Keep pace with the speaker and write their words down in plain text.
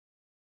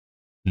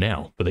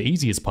Now, for the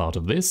easiest part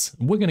of this,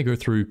 we're going to go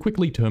through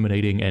quickly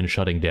terminating and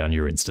shutting down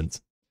your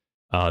instance.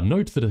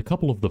 Note that a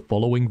couple of the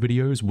following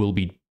videos will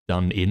be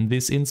done in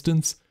this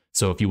instance,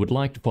 so if you would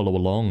like to follow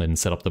along and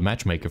set up the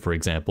matchmaker, for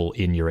example,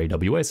 in your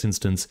AWS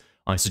instance,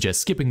 I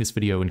suggest skipping this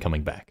video and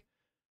coming back.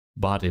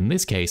 But in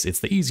this case, it's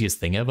the easiest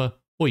thing ever.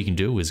 All you can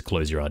do is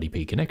close your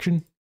RDP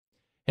connection,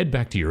 head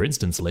back to your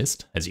instance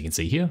list, as you can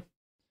see here,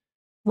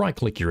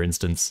 right-click your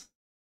instance,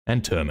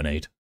 and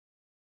terminate.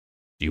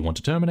 Do you want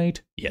to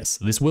terminate? Yes,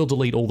 this will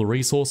delete all the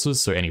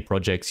resources, so any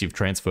projects you've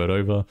transferred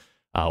over,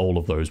 all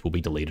of those will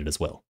be deleted as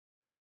well.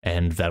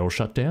 And that'll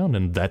shut down,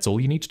 and that's all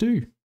you need to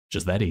do.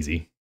 Just that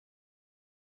easy.